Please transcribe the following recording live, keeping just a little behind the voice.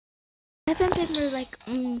haven't been really like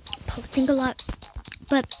posting a lot,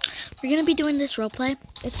 but we're gonna be doing this role play.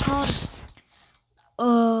 It's called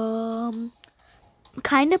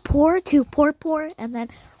kind of poor to poor and then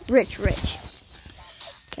rich.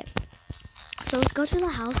 Okay, so let's go to the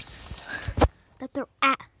house that they're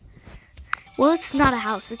at. Well, it's not a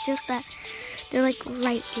house. It's just that they're like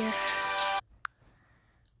right here.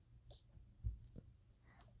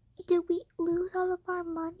 Did we lose all of our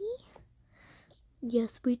money?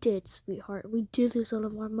 Yes, we did, sweetheart. We did lose all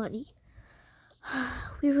of our money.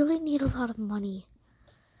 We really need a lot of money.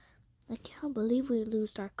 I can't believe we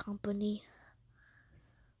lost our company.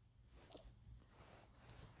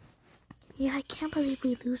 Yeah, I can't believe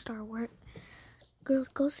we lost our work. Girls,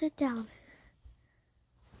 go sit down.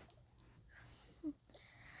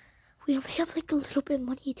 We only have like a little bit of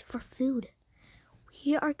money for food.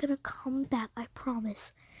 We are gonna come back, I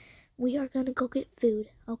promise. We are gonna go get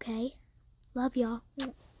food, okay? Love y'all.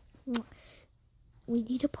 We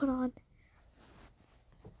need to put on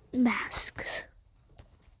masks.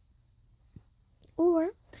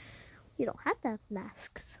 Or you don't have to have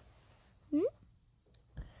masks.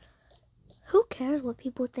 Who cares what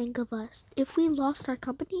people think of us? If we lost our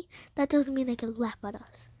company, that doesn't mean they can laugh at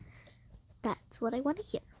us. That's what I want to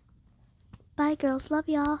hear. Bye, girls. Love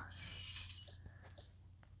y'all.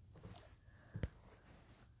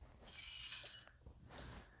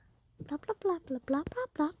 Blah blah blah blah blah blah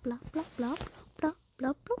blah blah blah blah blah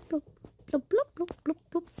blah blah blah blah blah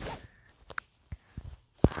blah blah.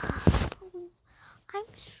 I'm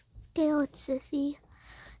scared, sissy.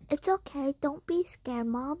 It's okay. Don't be scared.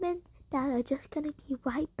 Mom and Dad are just gonna be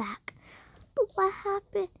right back. But what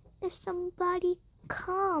happens if somebody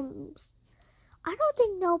comes? I don't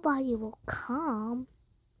think nobody will come.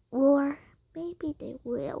 Or maybe they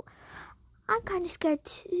will. I'm kind of scared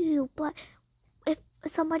too, but if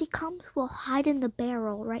somebody comes, we'll hide in the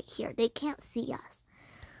barrel right here. They can't see us.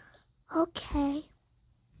 Okay.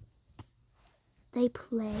 They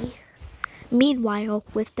play. Meanwhile,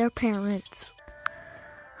 with their parents.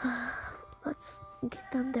 Let's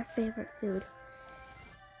get them their favorite food.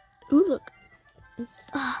 Ooh, look. We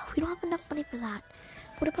don't have enough money for that.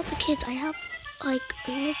 What about the kids? I have like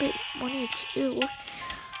a little bit money too.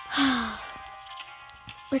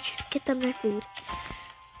 Let's just get them their food.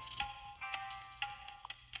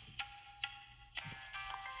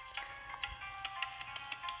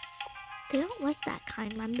 They don't like that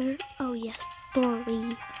kind, remember? Oh yes,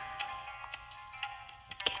 Dory.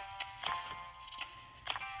 Okay.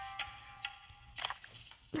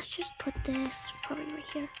 Let's just put this probably right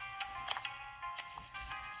here.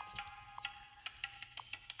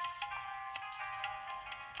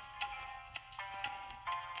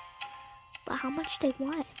 But how much they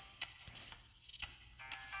want?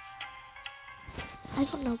 I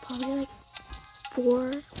don't know, probably like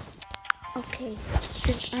 4. Okay,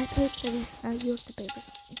 since I paid for this, I'll use to pay for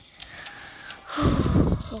something.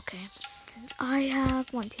 Okay, since I have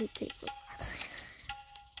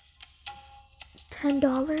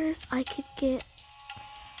 $10, I could get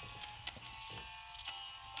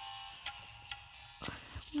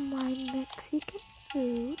my Mexican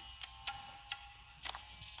food.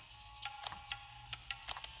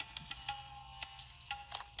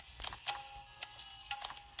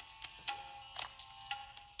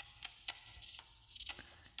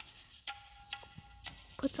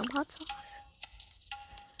 Put some hot sauce.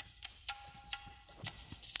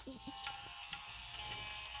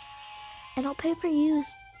 And I'll pay for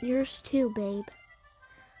yours too, babe.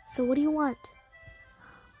 So what do you want?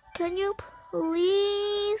 Can you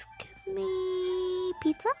please give me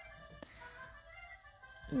pizza?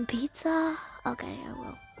 Pizza? Okay, I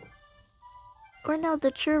will. Or no,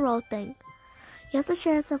 the churro thing. You have to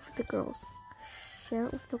share stuff with the girls. Share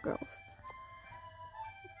it with the girls.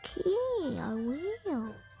 Okay, I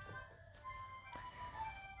will.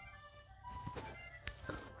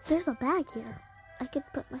 There's a bag here. I could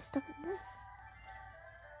put my stuff in this.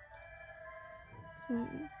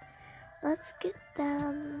 Let's get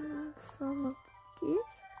them some of this.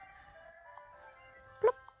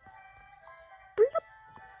 Bloop. Bloop.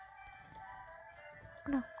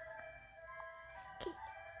 No. Okay.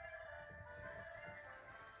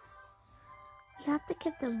 You have to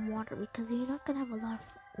give them water because you're not gonna have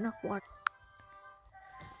enough water.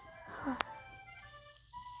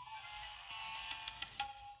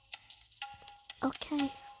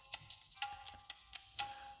 Okay.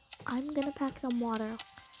 I'm gonna pack some water.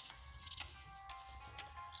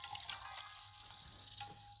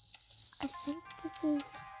 I think this is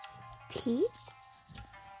tea.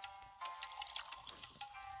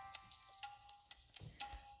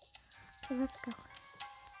 Okay, let's go.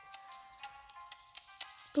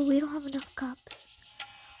 But we don't have enough cups.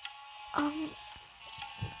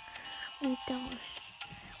 We don't.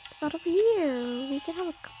 What over here? We can have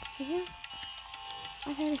a cup over here.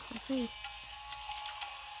 I thought it's for free.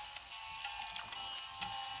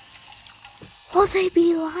 Will they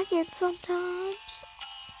be lying sometimes?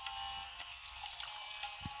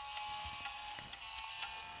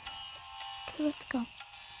 Okay, let's go.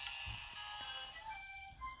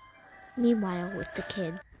 Meanwhile, with the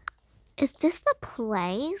kid. Is this the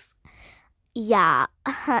place? Yeah,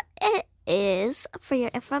 it is, for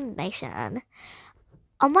your information.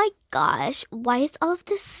 Oh my gosh, why is all of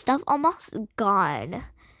this stuff almost gone?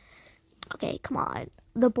 Okay, come on.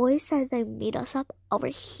 The boys said they meet us up over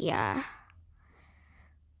here.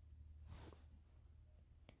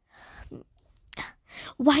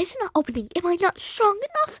 Why is it not opening? Am I not strong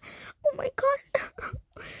enough? Oh my gosh.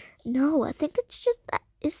 No, I think it's just that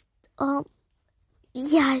it's,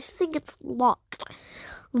 yeah, I think it's locked.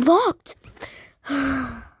 Locked!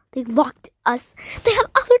 They locked us. They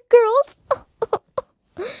have other girls.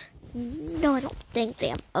 No, I don't think they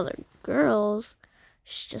have other girls.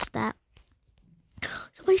 It's just that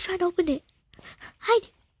somebody's trying to open it.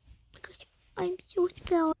 Hide. I'm so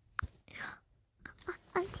scared.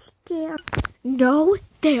 I'm scared. No,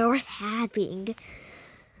 they're having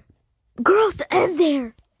girls in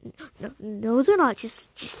there. No, they're not.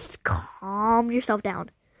 Just calm yourself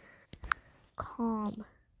down. Calm.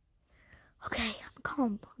 Okay, I'm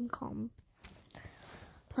calm.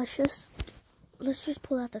 Let's just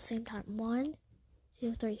pull out at the same time. 1,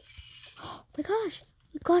 2, 3. Oh my gosh,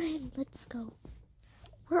 we got in. Let's go.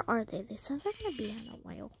 Where are they? They said they're gonna be in a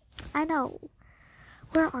while. I know.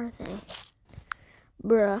 Where are they?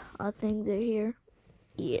 Bruh, I think they're here.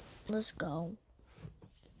 Yeah, let's go.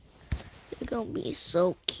 They're gonna be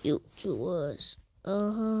so cute to us.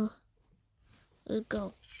 Let's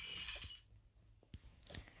go.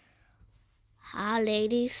 Hi,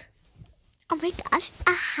 ladies. Oh my gosh.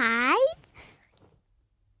 Hi.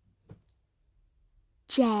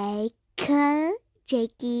 Jakey.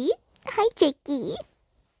 Hi, Jakey.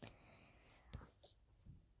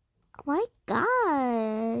 Oh my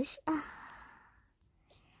gosh.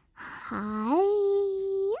 Hi.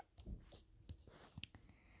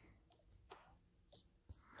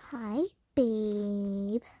 Hi,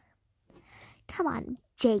 babe. Come on,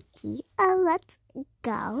 Jakey. Let's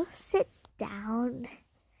go. Sit down.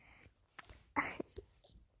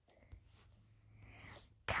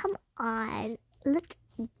 Come on. Let's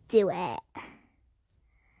do it.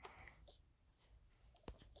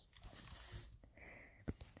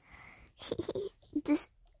 This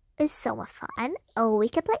is so much fun. Oh, we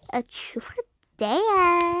can play a truth or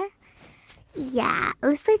dare. Yeah,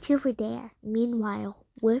 let's play truth or dare. Meanwhile,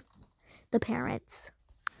 with the parents.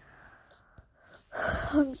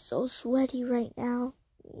 I'm so sweaty right now.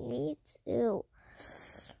 Me too.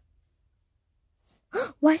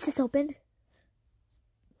 Why is this open?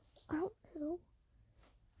 I don't know.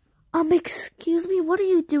 Excuse me, what are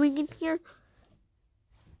you doing in here?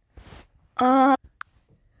 Mom.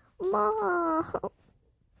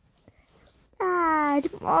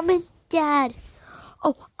 Dad. Mom and Dad.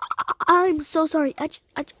 Oh, I'm so sorry. I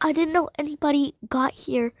didn't know anybody got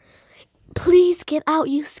here. Please get out.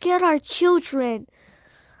 You scared our children.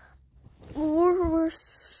 We're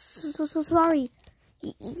so sorry.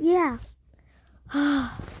 Yeah.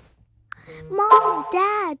 Mom,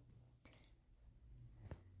 Dad.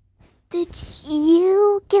 Did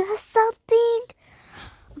you get us something?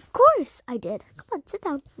 Of course I did. Come on, sit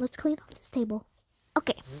down. Let's clean off this table.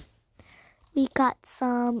 Okay. We got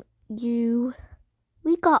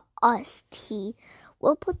we got us tea.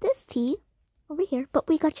 We'll put this tea over here, but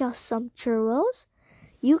we got y'all some churros.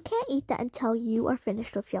 You can't eat that until you are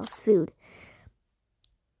finished with y'all's food.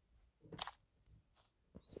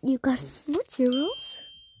 You got some churros,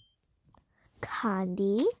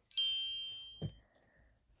 candy.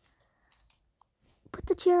 Put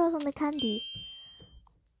the churros on the candy.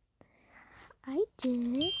 I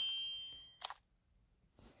did.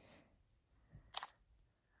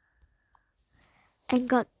 And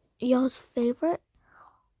got y'all's favorite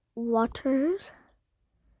waters,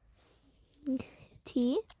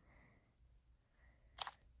 tea,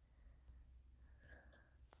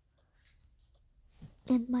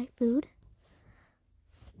 and my food.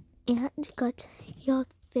 And got your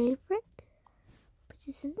favorite, which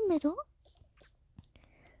is in the middle.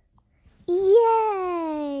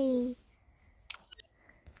 Yay!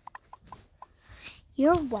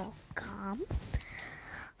 You're welcome.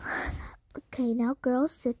 Okay, now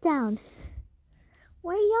girls, sit down.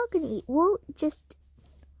 What are y'all gonna eat? Well, just...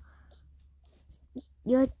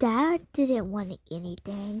 Your dad didn't want to eat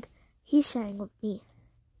anything. He's sharing with me.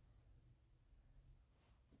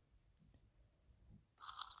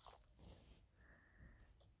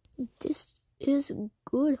 This is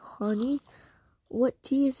good, honey. What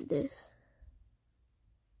tea is this?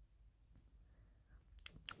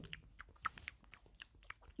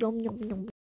 Yum, yum, yum,